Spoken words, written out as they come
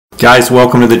Guys,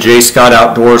 welcome to the J. Scott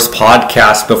Outdoors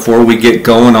podcast. Before we get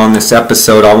going on this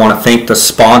episode, I want to thank the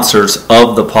sponsors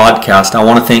of the podcast. I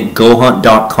want to thank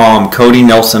GoHunt.com, Cody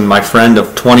Nelson, my friend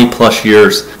of 20 plus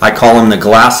years. I call him the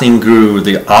glassing guru,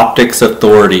 the optics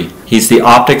authority. He's the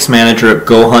optics manager at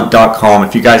GoHunt.com.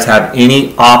 If you guys have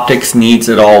any optics needs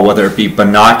at all, whether it be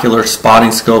binoculars,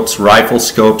 spotting scopes, rifle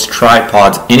scopes,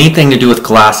 tripods, anything to do with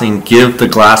glassing, give the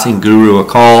glassing guru a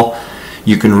call.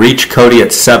 You can reach Cody at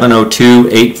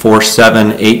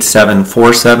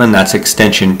 702-847-8747. That's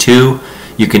extension 2.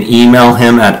 You can email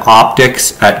him at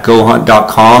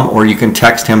optics@gohunt.com, or you can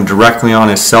text him directly on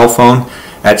his cell phone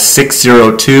at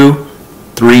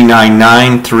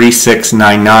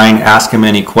 602-399-3699. Ask him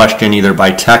any question either by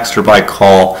text or by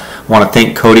call. I want to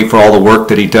thank Cody for all the work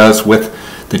that he does with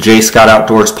the J. Scott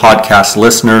Outdoors podcast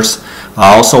listeners.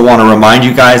 I also want to remind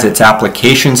you guys it's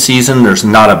application season. There's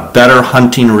not a better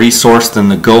hunting resource than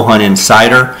the Go Hunt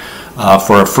Insider.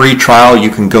 For a free trial, you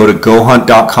can go to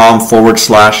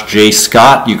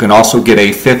gohunt.com/JScott. You can also get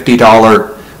a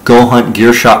 $50 Go Hunt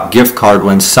Gear Shop gift card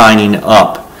when signing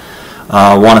up.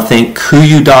 I want to thank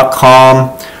KUIU.com,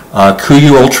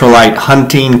 KUIU Ultralight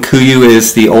Hunting. KUIU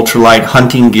is the ultralight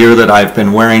hunting gear that I've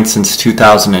been wearing since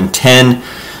 2010.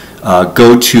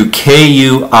 Go to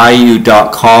KUIU.com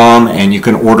and you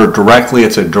can order directly.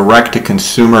 It's a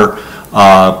direct-to-consumer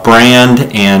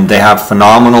brand, and they have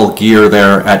phenomenal gear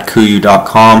there at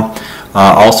KUIU.com.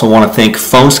 I also want to thank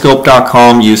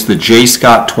PhoneScope.com. Use the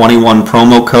JScott21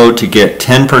 promo code to get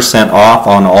 10% off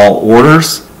on all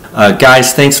orders.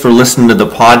 Guys, thanks for listening to the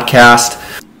podcast.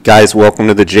 Guys, welcome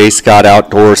to the J. Scott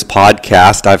Outdoors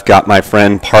podcast. I've got my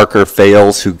friend Parker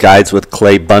Fales, who guides with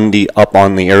Clay Bundy up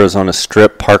on the Arizona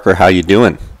Strip. Parker, how you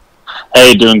doing?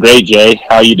 Hey, doing great, Jay.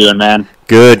 How you doing, man?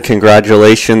 Good.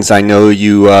 Congratulations. I know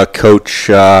you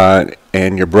coach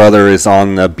and your brother is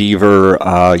on the Beaver,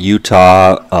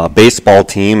 Utah baseball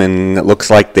team, and it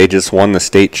looks like they just won the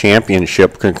state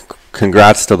championship.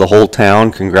 Congrats to the whole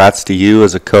town. Congrats to you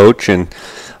as a coach, and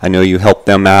I know you helped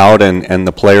them out and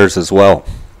the players as well.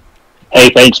 Hey,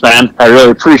 thanks, man. I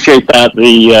really appreciate that.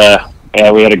 We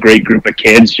had a great group of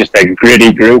kids, just a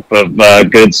gritty group of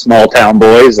good small town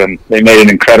boys, and they made an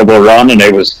incredible run, and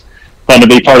it was fun to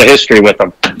be part of history with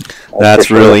them. That's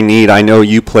really neat. I know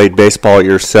you played baseball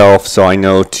yourself, so I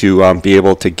know to be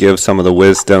able to give some of the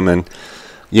wisdom and,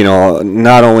 you know,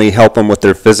 not only help them with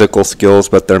their physical skills,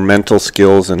 but their mental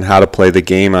skills and how to play the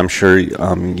game. I'm sure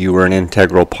you were an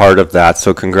integral part of that,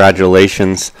 so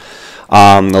congratulations.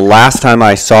 The last time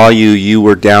I saw you, you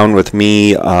were down with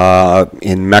me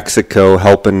in Mexico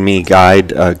helping me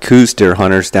guide Coues deer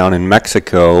hunters down in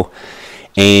Mexico.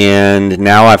 And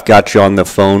now I've got you on the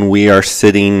phone. We are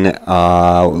sitting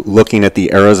looking at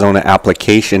the Arizona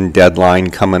application deadline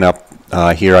coming up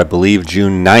here, I believe,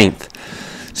 June 9th.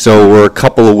 So we're a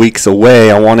couple of weeks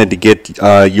away. I wanted to get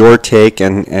your take,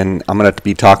 and I'm going to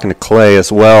be talking to Clay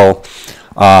as well,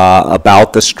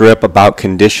 about the strip, about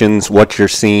conditions, what you're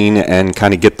seeing, and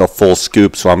kind of get the full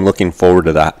scoop. So I'm looking forward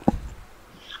to that.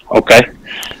 Okay.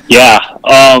 Yeah.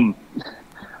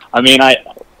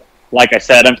 Like I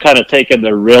said, I'm kind of taking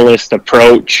the realist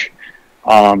approach.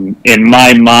 In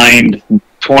my mind,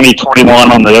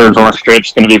 2021 on the Arizona Strip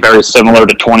is going to be very similar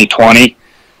to 2020.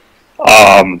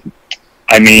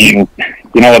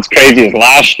 What's crazy is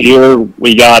last year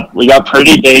we got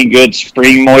pretty dang good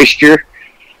spring moisture.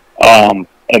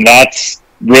 And that's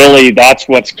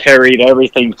what's carried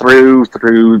everything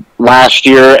through last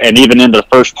year and even into the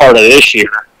first part of this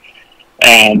year.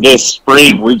 And this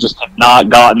spring, we just have not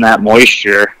gotten that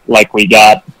moisture like we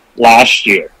got last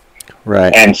year.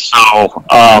 Right. And so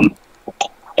I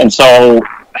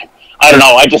don't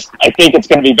know. I think it's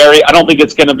going to be I don't think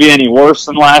it's going to be any worse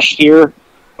than last year,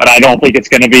 but I don't think it's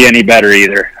going to be any better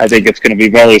either. I think it's going to be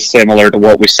very similar to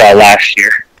what we saw last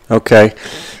year. Okay.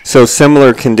 So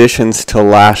similar conditions to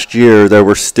last year, there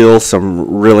were still some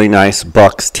really nice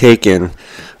bucks taken.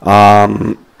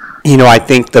 I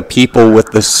think the people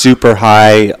with the super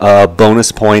high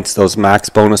bonus points, those max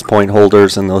bonus point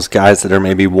holders, and those guys that are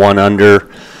maybe one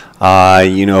under,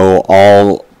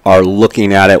 all are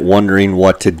looking at it wondering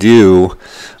what to do.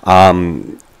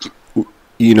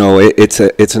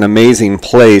 It's an amazing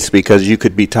place because you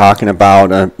could be talking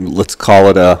about, let's call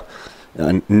it a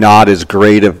not as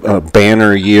great of a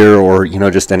banner year or,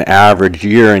 just an average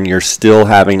year, and you're still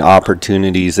having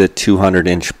opportunities at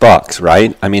 200-inch bucks,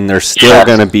 right? I mean, there's still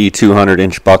going to be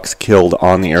 200-inch bucks killed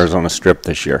on the Arizona Strip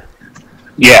this year.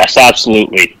 Yes,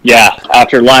 absolutely. Yeah,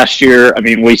 after last year,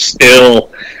 we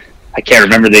still, I can't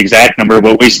remember the exact number,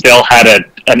 but we still had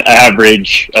an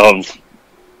average of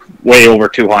way over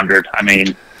 200.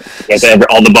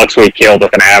 All the bucks we killed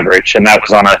with an average, and that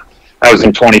was on a That was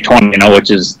in 2020,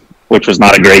 which was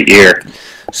not a great year.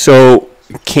 So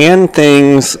can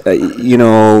things,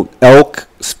 elk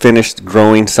finished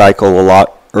growing cycle a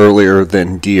lot earlier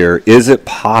than deer. Is it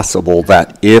possible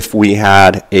that if we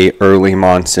had a early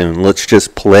monsoon, let's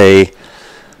just play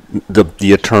the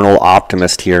eternal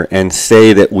optimist here and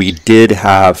say that we did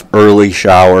have early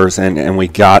showers and we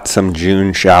got some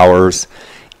June showers,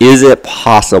 is it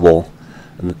possible,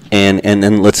 and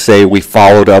then let's say we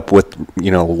followed up with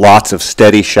lots of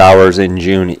steady showers in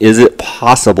June, is it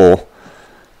possible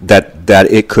that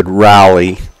it could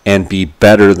rally and be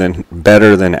better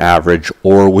than average?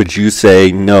 Or would you say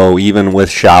no, even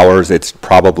with showers it's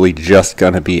probably just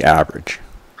going to be average?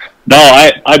 No,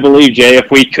 I believe, Jay,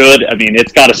 if we could,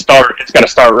 it's got to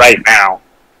start right now.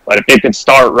 But if it could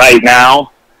start right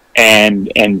now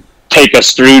and take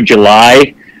us through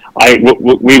July,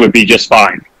 we would be just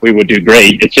fine. We would do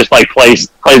great. It's just like Clay's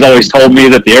always told me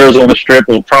that the Arizona Strip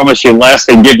will promise you less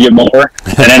and give you more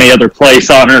than any other place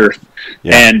on earth.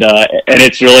 Yeah. And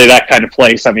it's really that kind of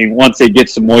place. Once it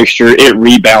gets some moisture, it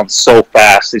rebounds so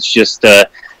fast. It's just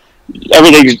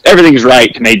everything's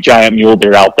right to make giant mule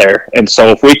deer out there. And so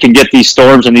if we can get these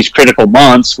storms in these critical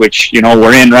months, which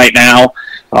we're in right now,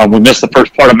 we missed the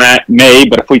first part of May,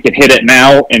 but if we can hit it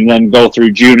now and then go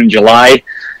through June and July,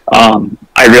 I'd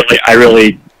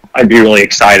be really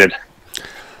excited.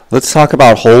 Let's talk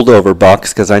about holdover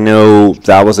bucks, because I know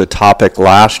that was a topic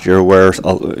last year where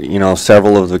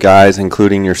several of the guys,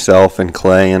 including yourself and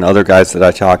Clay and other guys that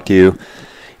I talked to,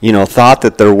 thought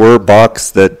that there were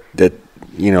bucks that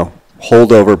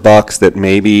holdover bucks that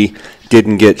maybe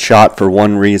didn't get shot for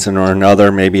one reason or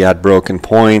another, maybe had broken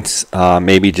points,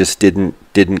 maybe just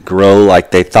didn't grow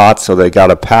like they thought, so they got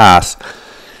a pass.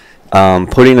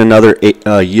 Putting another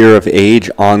year of age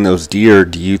on those deer,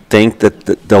 do you think that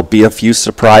there'll be a few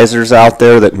surprisers out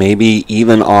there that maybe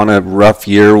even on a rough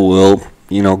year will,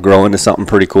 grow into something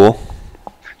pretty cool?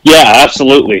 Yeah,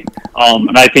 absolutely.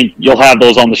 And I think you'll have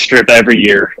those on the strip every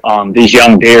year. These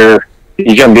young deer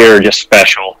are just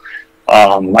special.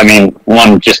 One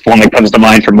that comes to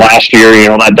mind from last year,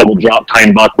 that double drop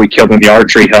time buck we killed in the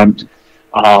archery hunt.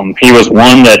 He was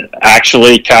one that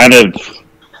actually kind of,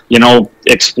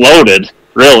 exploded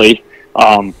really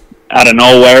out of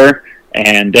nowhere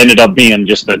and ended up being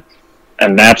just an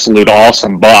absolute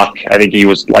awesome buck. I think he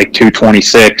was like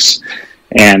 226,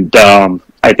 and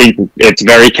I think it's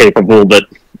very capable that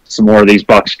some more of these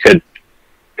bucks could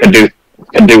do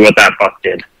what that buck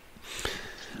did.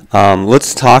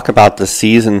 Let's talk about the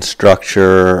season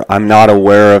structure. I'm not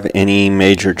aware of any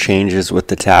major changes with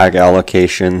the tag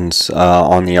allocations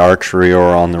on the archery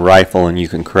or on the rifle, and you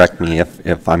can correct me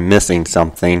if I'm missing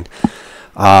something.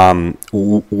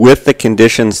 With the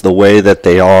conditions the way that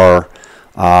they are,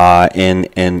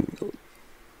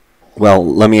 well,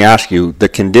 let me ask you, the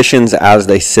conditions as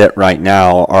they sit right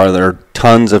now, are there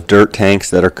tons of dirt tanks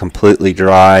that are completely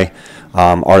dry?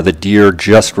 Are the deer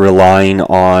just relying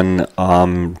on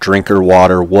drinker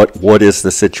water? What is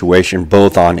the situation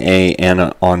both on A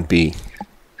and on B?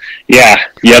 Yeah,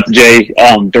 yep, Jay.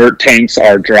 Dirt tanks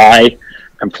are dry,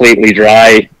 completely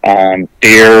dry.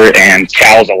 Deer and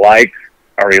cows alike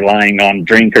are relying on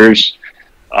drinkers.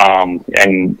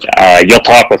 You'll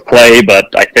talk with Clay, but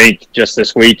I think just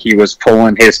this week he was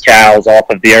pulling his cows off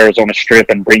of the Arizona Strip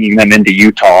and bringing them into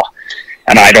Utah.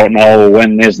 And I don't know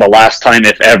when is the last time,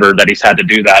 if ever, that he's had to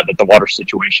do that the water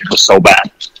situation was so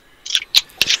bad.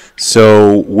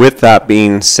 So with that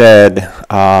being said,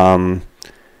 and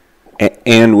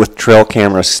with trail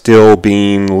cameras still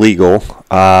being legal,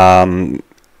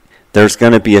 there's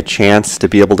going to be a chance to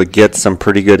be able to get some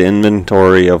pretty good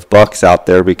inventory of bucks out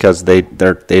there because they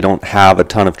don't have a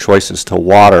ton of choices to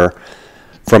water.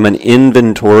 From an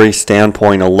inventory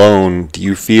standpoint alone, do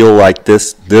you feel like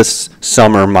this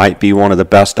summer might be one of the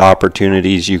best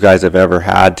opportunities you guys have ever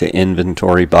had to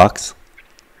inventory bucks?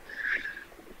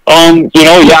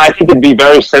 Yeah, I think it'd be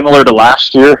very similar to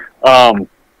last year. I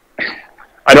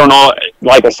don't know,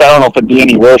 like I said, I don't know if it'd be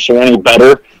any worse or any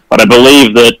better, but I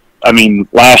believe that,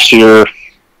 last year,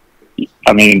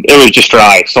 it was just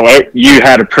dry. So you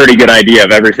had a pretty good idea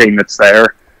of everything that's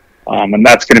there. And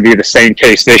that's going to be the same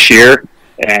case this year.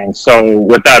 And so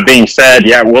with that being said,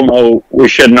 yeah, we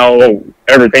should know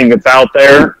everything that's out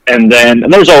there. And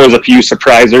there's always a few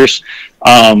surprisers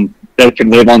that can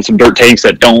live on some dirt tanks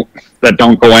that don't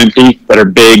go empty, that are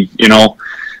big,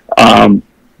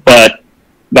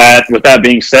 but with that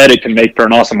being said, it can make for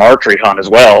an awesome archery hunt as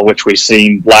well, which we've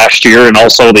seen last year and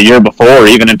also the year before,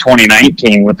 even in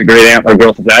 2019 with the great antler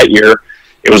growth of that year.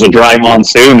 It was a dry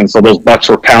monsoon, and so those bucks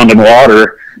were pounding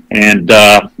water. And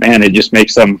it just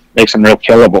makes them real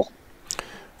killable.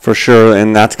 For sure,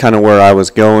 and that's kind of where I was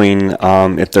going.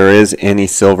 If there is any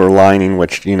silver lining,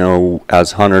 which,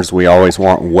 as hunters, we always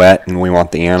want wet and we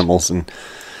want the animals in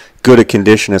good a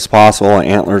condition as possible,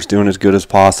 antlers doing as good as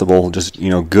possible, just,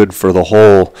 good for the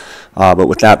whole. But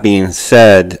with that being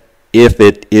said, if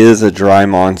it is a dry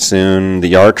monsoon,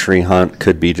 the archery hunt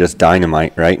could be just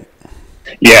dynamite, right?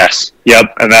 Yes,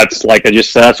 yep, and that's like I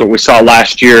just said. That's what we saw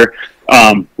last year.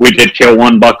 We did kill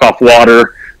one buck off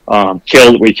water.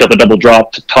 We killed a double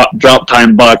drop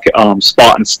time buck,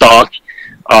 spot and stalk.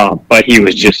 But he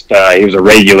was he was a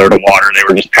regular to water. They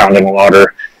were just pounding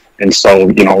water, and so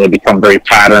they become very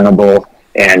patternable.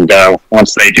 And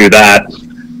once they do that,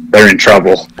 they're in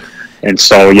trouble. And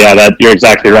so that you're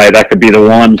exactly right. That could be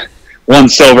the one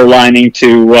silver lining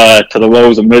to the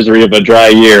woes and misery of a dry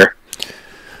year.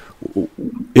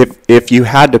 If you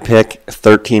had to pick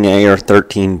 13A or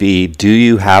 13B, do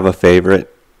you have a favorite?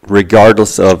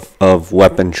 Regardless of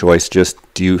weapon choice, just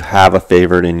do you have a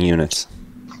favorite in units?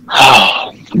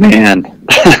 Oh, man.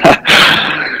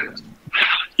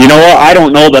 You know what? I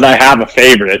don't know that I have a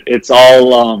favorite. It's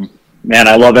all, man,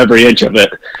 I love every inch of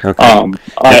it. Okay.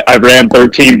 I ran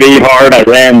 13B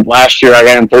hard. Last year I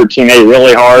ran 13A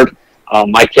really hard.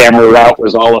 My camera route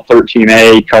was all a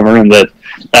 13A, covering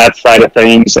that side of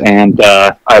things, and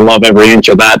I love every inch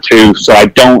of that too. So I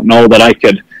don't know that I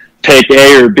could pick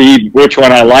A or B, which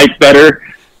one I like better.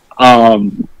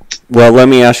 Well, let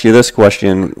me ask you this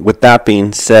question. With that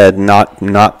being said,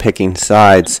 not picking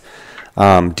sides,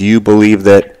 do you believe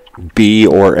that B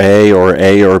or A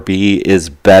or B is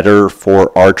better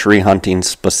for archery hunting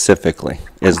specifically?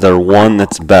 Is there one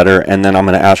that's better? And then I'm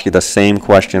going to ask you the same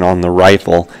question on the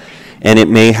rifle. And it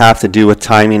may have to do with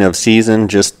timing of season.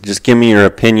 Just give me your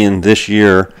opinion this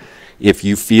year, if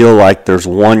you feel like there's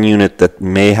one unit that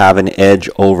may have an edge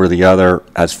over the other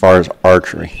as far as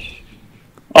archery.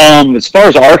 As far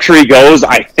as archery goes,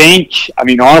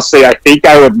 honestly, I think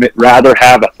I would rather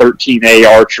have a 13A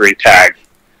archery tag.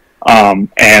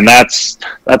 And that's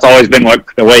always been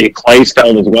the way Clay's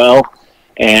felt as well.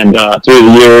 And through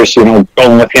the years,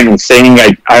 going with him and seeing,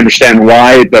 I understand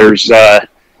why. There's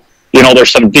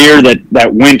some deer that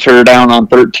winter down on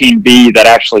 13B that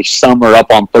actually summer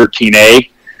up on 13A.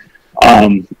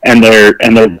 And they're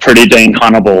pretty dang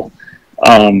huntable.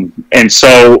 And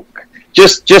so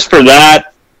just for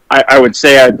that, I would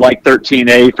say I'd like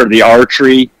 13A for the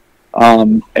archery.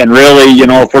 And really,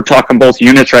 if we're talking both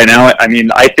units right now,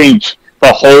 I think the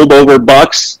holdover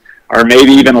bucks are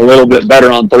maybe even a little bit better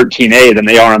on 13A than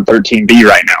they are on 13B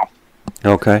right now.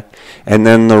 Okay. And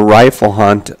then the rifle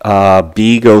hunt,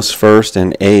 B goes first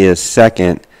and A is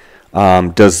second.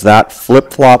 Does that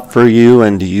flip-flop for you,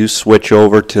 and do you switch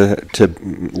over to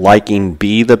liking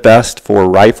B the best for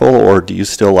rifle, or do you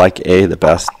still like A the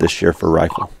best this year for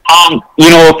rifle?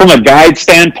 From a guide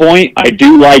standpoint, I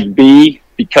do like B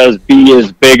because B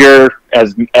is bigger,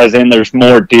 as in there's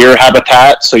more deer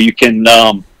habitat, so you can,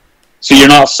 so you're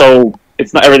not so,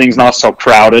 everything's not so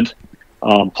crowded.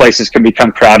 Places can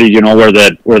become crowded, where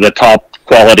the top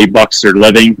quality bucks are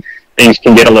living. Things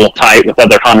can get a little tight with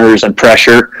other hunters and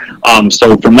pressure.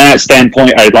 So from that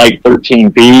standpoint, I like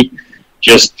 13B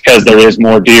just because there's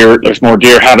more deer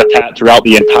habitat throughout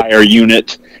the entire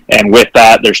unit. And with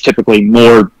that, there's typically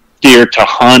more deer to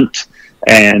hunt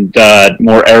and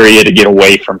more area to get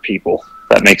away from people. If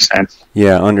that makes sense.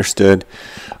 Yeah, understood.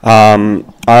 All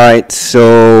right,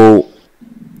 so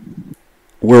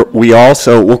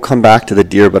we'll come back to the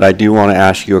deer, but I do want to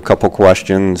ask you a couple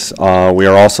questions. We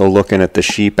are also looking at the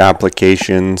sheep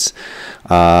applications.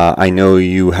 I know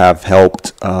you have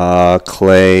helped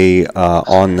Clay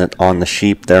on the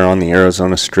sheep there on the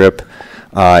Arizona Strip.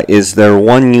 Is there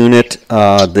one unit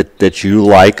that you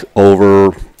like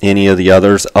over any of the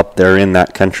others up there in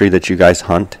that country that you guys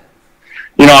hunt?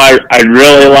 I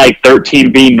really like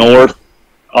 13B North,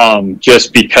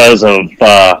 just because of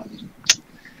how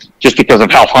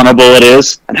huntable it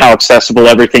is and how accessible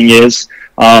everything is.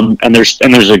 And there's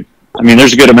a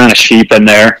good amount of sheep in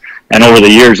there, and over the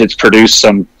years it's produced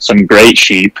some great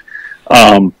sheep.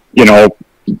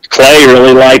 Clay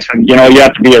really likes, you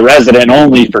have to be a resident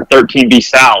only for 13B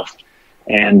South.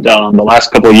 And the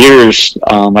last couple of years,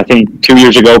 I think 2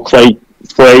 years ago, Clay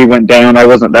went down. I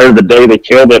wasn't there the day they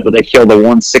killed it, but they killed a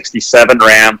 167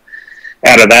 ram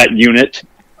out of that unit.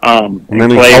 And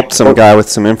then Clay helped some guy with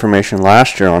some information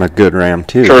last year on a good ram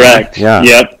too. Correct. Yeah.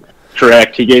 Yep.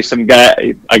 Correct. He gave a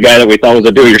guy that we thought was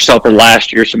a do-it-yourselfer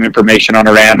last year some information on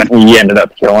a ram, and he ended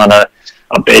up killing a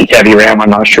big heavy ram.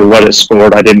 I'm not sure what it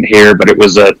scored. I didn't hear, but it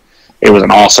was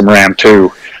an awesome ram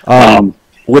too.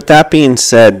 With that being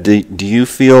said, do you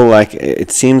feel like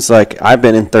it seems like I've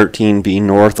been in 13B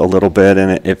North a little bit,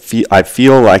 and I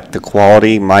feel like the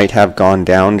quality might have gone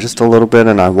down just a little bit,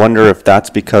 and I wonder if that's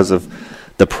because of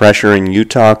the pressure in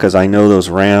Utah, because I know those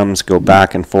rams go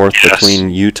back and forth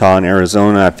between Utah and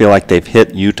Arizona. I feel like they've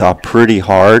hit Utah pretty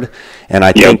hard, and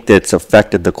I think that's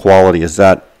affected the quality. Is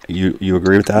that you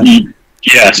agree with that?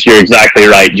 Yes, you're exactly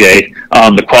right, Jay.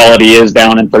 The quality is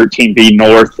down in 13B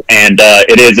North, and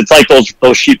it's like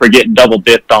those sheep are getting double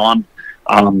dipped on.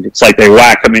 It's like they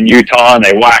whack them in Utah and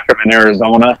they whack them in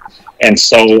Arizona, and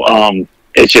so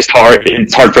it's just hard.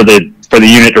 It's hard for the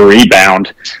unit to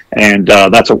rebound, and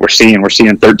that's what we're seeing. We're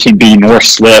seeing 13B North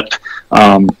slip.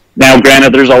 Now,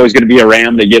 granted, there's always going to be a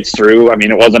ram that gets through. I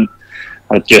mean, it wasn't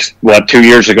just 2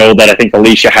 years ago that I think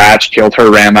Alicia Hatch killed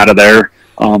her ram out of there.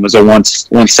 It was a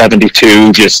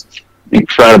 172, just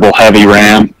incredible heavy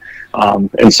ram,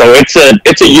 and so it's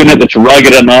a unit that's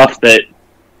rugged enough that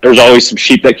there's always some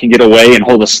sheep that can get away and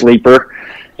hold a sleeper,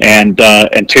 and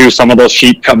two, some of those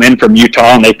sheep come in from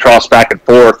Utah and they cross back and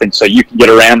forth, and so you can get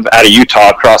a ram out of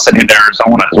Utah crossing into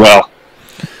Arizona as well.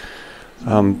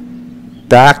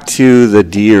 Back to the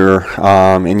deer,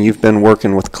 and you've been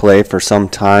working with Clay for some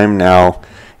time now,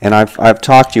 and I've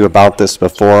talked to you about this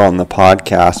before on the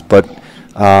podcast, but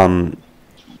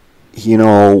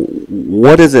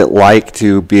what is it like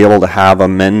to be able to have a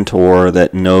mentor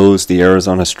that knows the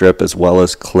Arizona Strip as well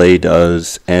as Clay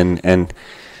does? And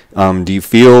do you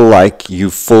feel like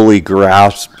you fully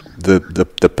grasp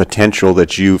the potential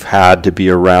that you've had to be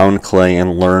around Clay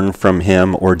and learn from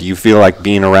him, or do you feel like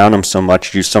being around him so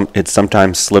much it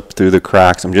sometimes slipped through the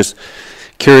cracks? I'm just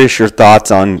curious your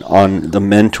thoughts on the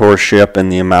mentorship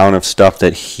and the amount of stuff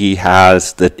that he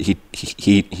has that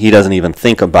he doesn't even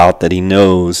think about, that he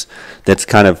knows, that's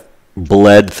kind of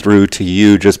bled through to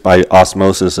you just by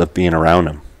osmosis of being around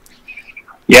him.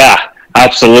 Yeah,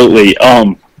 absolutely.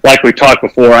 Like we talked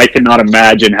before, I cannot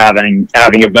imagine having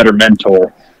a better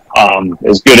mentor.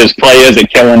 As good as Clay is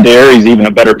at killing deer, he's even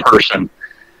a better person.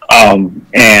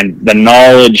 And the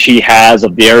knowledge he has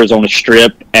of the Arizona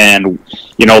Strip and,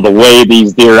 the way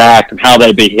these deer act and how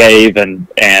they behave and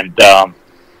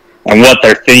what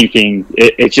they're thinking,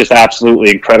 it's just absolutely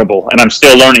incredible. And I'm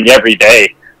still learning every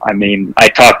day. I mean, I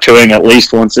talk to him at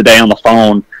least once a day on the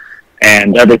phone,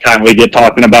 and every time we get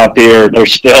talking about deer,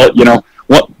 there's still,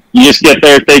 what you just get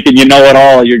there thinking you know it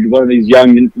all. You're one of these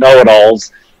young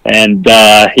know-it-alls, and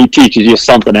he teaches you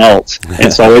something else.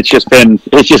 And so it's just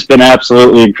been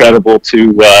absolutely incredible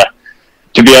to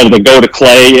be able to go to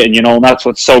Clay, and that's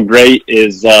what's so great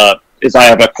is I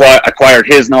have acquired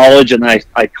his knowledge, and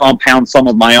I compound some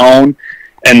of my own.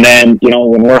 And then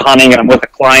when we're hunting and I'm with a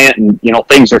client and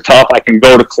things are tough, I can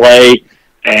go to Clay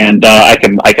and I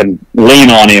can lean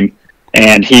on him.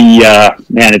 And he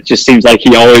it just seems like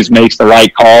he always makes the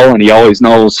right call, and he always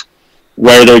knows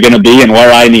where they're going to be and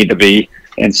where I need to be.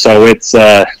 And so it's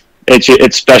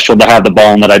special to have the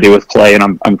bond that I do with Clay,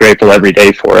 and I'm grateful every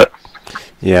day for it.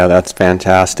 Yeah, that's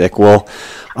fantastic. Well,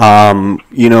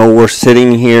 we're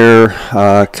sitting here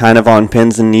kind of on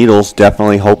pins and needles,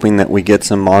 definitely hoping that we get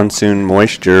some monsoon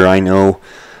moisture. I know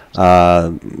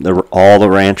all the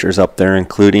ranchers up there,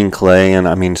 including Clay, and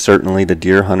I mean certainly the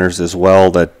deer hunters as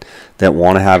well, that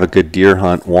want to have a good deer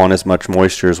hunt, want as much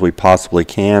moisture as we possibly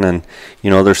can. And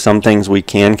there's some things we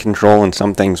can control and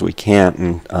some things we can't,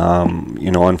 and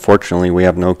unfortunately we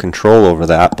have no control over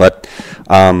that, but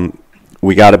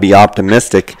we got to be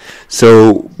optimistic.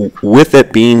 So with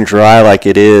it being dry like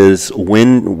it is,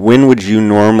 when would you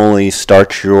normally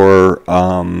start your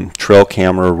trail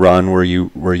camera run where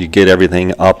you get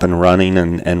everything up and running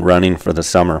and running for the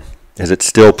summer? Is it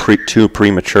still too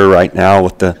premature right now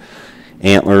with the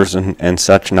antlers and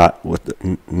such, not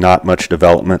much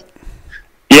development?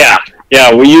 Yeah,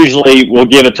 we'll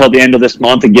give it till the end of this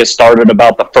month and get started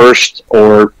about the first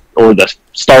or the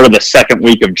start of the second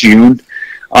week of June.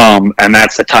 And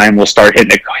that's the time we'll start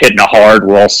hitting it hard.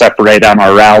 We'll all separate on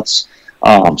our routes,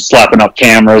 slapping up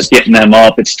cameras, getting them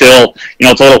up. It's still,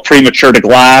 it's a little premature to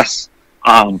glass,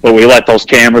 but we let those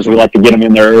cameras, we like to get them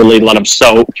in there early, let them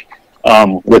soak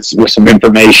with some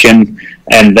information.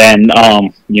 And then,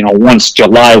 once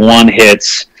July 1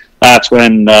 hits, that's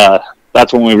when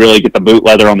we really get the boot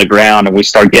leather on the ground and we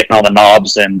start getting all the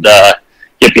knobs and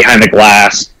get behind the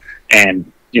glass and,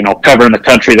 covering the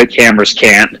country that cameras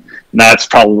can't. And that's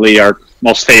probably our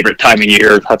most favorite time of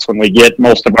year. That's when we get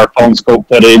most of our phone scope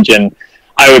footage. And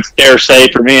I would dare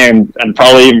say for me and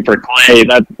probably even for Clay,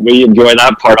 that we enjoy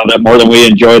that part of it more than we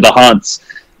enjoy the hunts,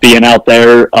 being out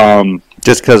there.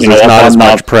 Just because there's not as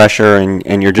much pressure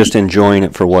and you're just enjoying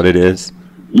it for what it is.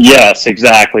 Yes,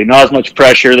 exactly. Not as much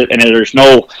pressure, and there's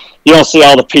no. You don't see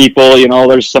all the people. You know,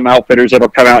 there's some outfitters that'll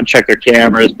come out and check their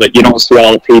cameras, but you don't see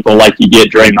all the people like you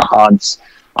get during the hunts.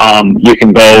 You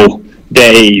can go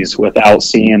days without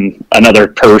seeing another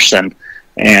person,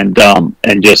 and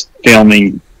just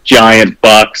filming giant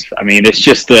bucks. I mean,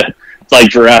 it's like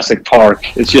Jurassic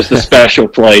Park. It's just a special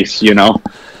place, you know.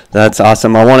 That's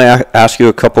awesome. I want to ask you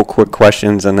a couple quick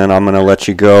questions, and then I'm going to let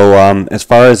you go. As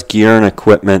far as gear and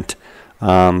equipment,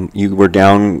 you were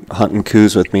down hunting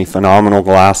coos with me, phenomenal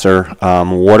glasser.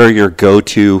 What are your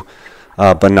go-to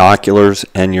binoculars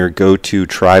and your go-to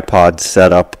tripod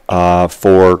setup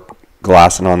for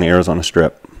glassing on the Arizona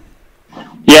Strip?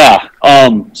 Yeah.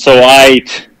 So I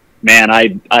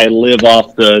live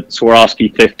off the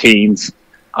Swarovski 15s.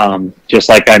 Just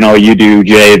like I know you do,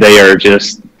 Jay. They are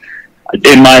just,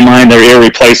 in my mind, they're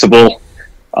irreplaceable.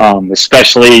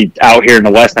 Especially out here in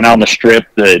the West and out on the Strip,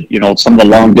 some of the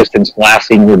long distance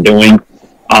glassing we're doing,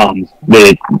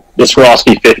 the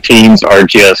Swarovski 15s are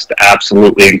just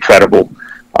absolutely incredible.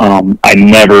 I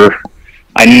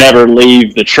never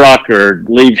leave the truck or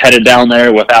leave headed down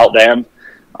there without them.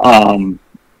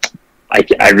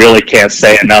 I really can't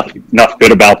say enough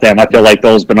good about them. I feel like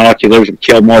those binoculars have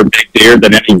killed more big deer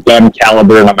than any gun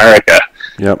caliber in America.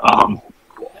 Yep.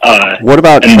 What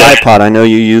about tripod? I know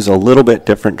you use a little bit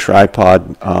different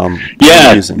tripod.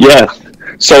 Yeah.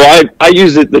 So I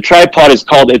use it. The tripod is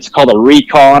called a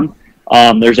Recon.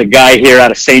 There's a guy here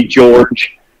out of St.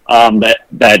 George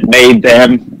that made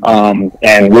them,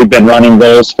 and we've been running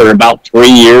those for about 3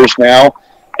 years now.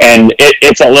 And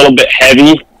it's a little bit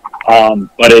heavy,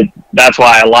 but that's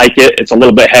why I like it. It's a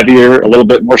little bit heavier, a little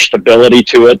bit more stability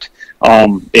to it.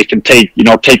 It can take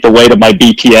the weight of my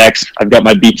BTX. I've got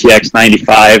my BTX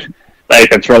 95 that I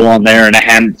can throw on there, and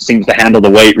it seems to handle the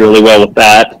weight really well with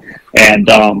that. And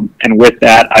with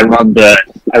that, I run the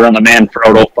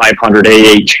Manfrotto 500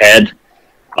 AH head.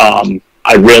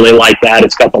 I really like that.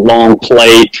 It's got the long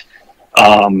plate,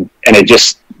 and it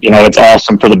just, it's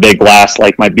awesome for the big glass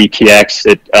like my BTX.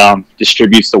 It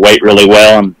distributes the weight really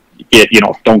well, and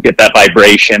don't get that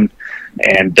vibration.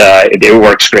 And it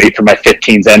works great for my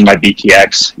 15s and my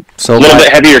BTX. So a little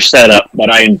bit heavier setup, but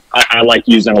I like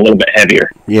using a little bit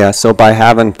heavier. Yeah, so by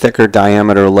having thicker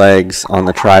diameter legs on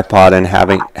the tripod and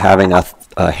having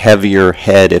a heavier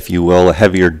head, if you will, a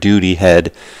heavier duty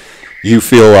head, you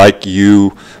feel like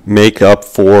you make up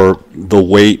for the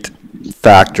weight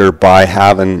factor by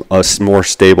having a more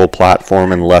stable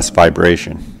platform and less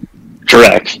vibration.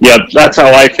 Correct. Yeah, that's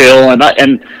how I feel, and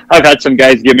I've had some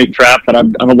guys give me crap that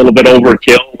I'm a little bit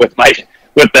overkill with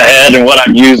the head and what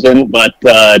I'm using, but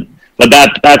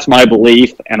that's my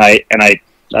belief, and I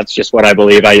that's just what I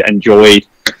believe. I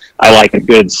like a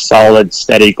good, solid,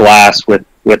 steady glass with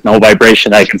no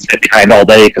vibration that I can sit behind all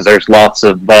day, because there's lots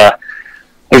of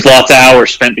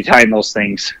hours spent behind those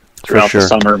things throughout the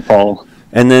summer and fall.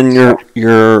 And then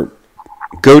your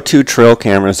go-to trail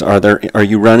cameras, are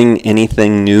you running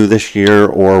anything new this year,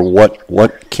 or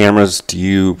what cameras do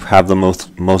you have the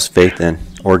most faith in,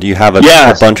 or do you have a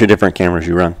bunch of different cameras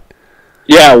you run?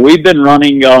 Yeah, we've been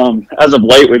running as of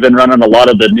late. We've been running a lot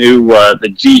of the new the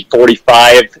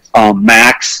G45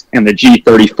 Max and the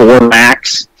G34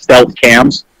 Max stealth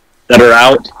cams that are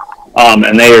out,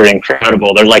 and they are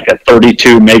incredible. They're like a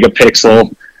 32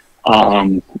 megapixel,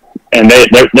 and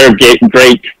they're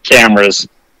great cameras.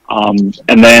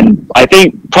 And then I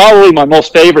think probably my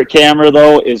most favorite camera,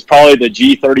 though, is probably the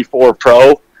G34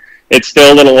 Pro. It's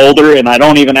still a little older, and I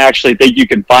don't even actually think you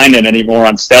can find it anymore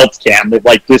on Stealth Cam.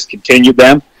 They've discontinued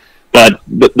them, but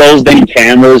those dang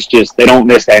cameras they don't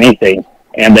miss anything,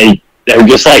 and they're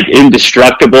just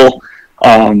indestructible.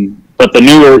 But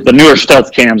the newer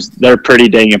Stealth Cams, they're pretty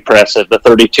dang impressive. The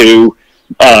 32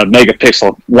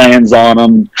 megapixel lens on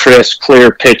them, crisp,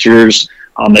 clear pictures.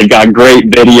 They've got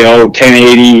great video,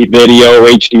 1080 video,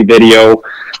 HD video,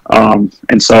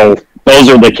 and so those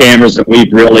are the cameras that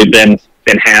we've really been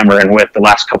hammering with the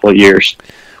last couple of years.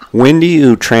 When do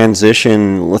you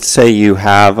transition? Let's say you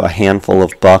have a handful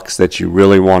of bucks that you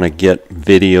really want to get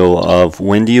video of.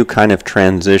 When do you kind of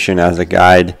transition as a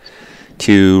guide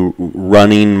to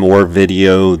running more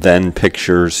video than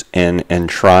pictures and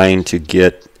trying to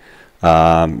get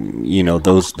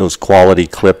those quality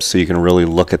clips so you can really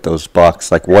look at those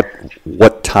bucks? Like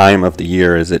what time of the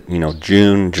year is it?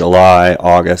 June, July,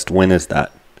 August? When is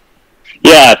that?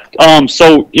 Yeah.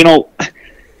 So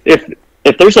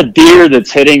if there's a deer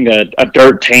that's hitting a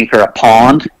dirt tank or a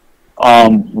pond,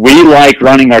 we like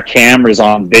running our cameras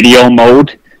on video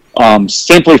mode.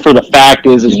 Simply for the fact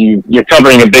is you're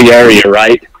covering a big area,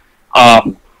 right?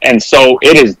 And so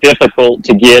it is difficult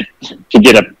to get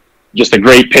just a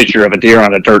great picture of a deer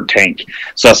on a dirt tank.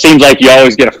 So it seems like you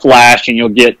always get a flash, and you'll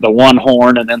get the one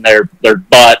horn and then their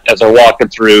butt as they're walking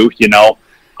through, you know.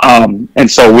 And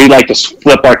so we like to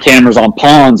flip our cameras on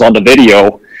ponds on the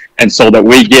video, and so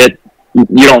that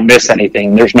you don't miss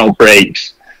anything. There's no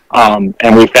breaks.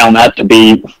 And we found that to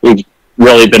be, we've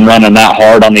really been running that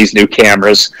hard on these new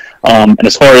cameras. And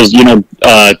as far as,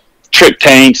 trick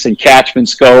tanks and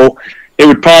catchments go, it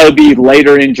would probably be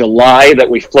later in July that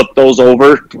we flip those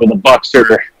over when the bucks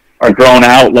are grown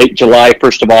out, late July,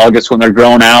 1st of August when they're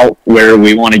grown out, where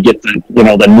we want to get the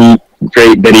neat,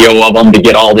 great video of them to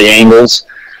get all the angles.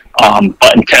 But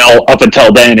up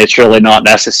until then, it's really not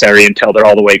necessary until they're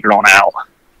all the way grown out.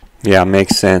 Yeah,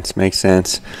 makes sense.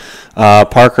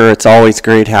 Parker, it's always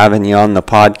great having you on the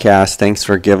podcast. Thanks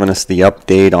for giving us the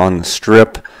update on the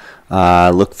Strip.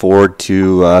 Look forward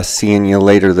to seeing you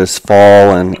later this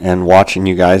fall and watching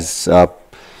you guys,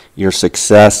 your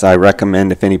success. I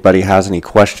recommend if anybody has any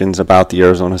questions about the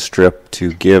Arizona Strip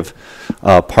to give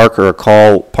Parker a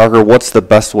call. Parker, what's the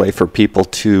best way for people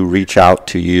to reach out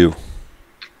to you?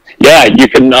 Yeah, you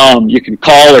can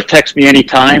call or text me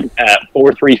anytime at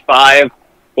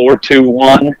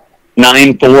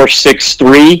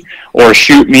 435-421-9463, or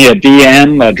shoot me a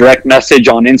DM, a direct message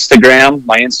on Instagram.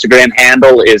 My Instagram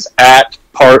handle is at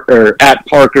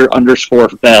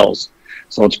Parker_Fells.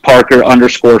 So it's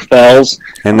Parker_Fells.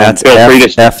 And that's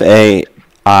F-A-I-L-S.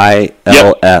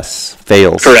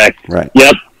 Fails. Correct. Right.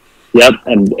 Yep,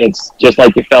 and it's just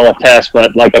like you fell a test,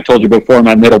 but like I told you before,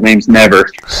 my middle name's Never.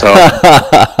 So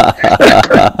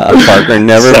Parker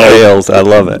never fails. I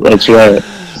love it. That's right.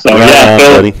 So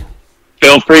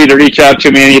feel free to reach out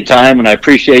to me anytime, and I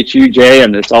appreciate you, Jay,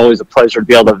 and it's always a pleasure to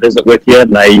be able to visit with you,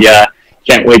 and I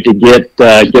can't wait to get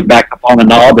back up on the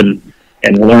knob and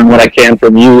learn what I can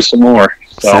from you some more.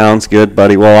 So. Sounds good,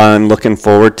 buddy. Well, I'm looking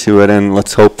forward to it, and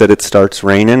let's hope that it starts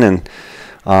raining, and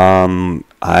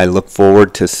I look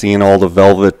forward to seeing all the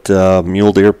velvet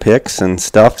mule deer pics and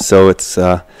stuff. So it's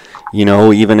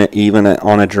even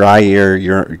on a dry year,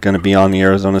 you're going to be on the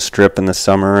Arizona Strip in the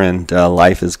summer, and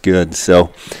life is good.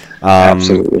 So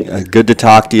absolutely good to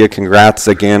talk to you. Congrats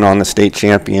again on the state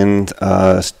champion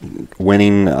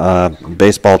winning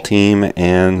baseball team,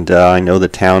 and I know the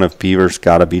town of Beaver's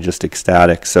got to be just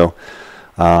ecstatic. So.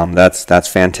 That's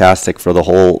fantastic for the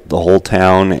whole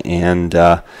town, and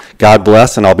God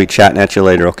bless, and I'll be chatting at you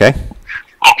later, okay?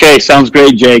 Okay, sounds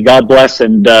great, Jay. God bless,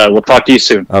 and we'll talk to you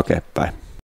soon. Okay, bye.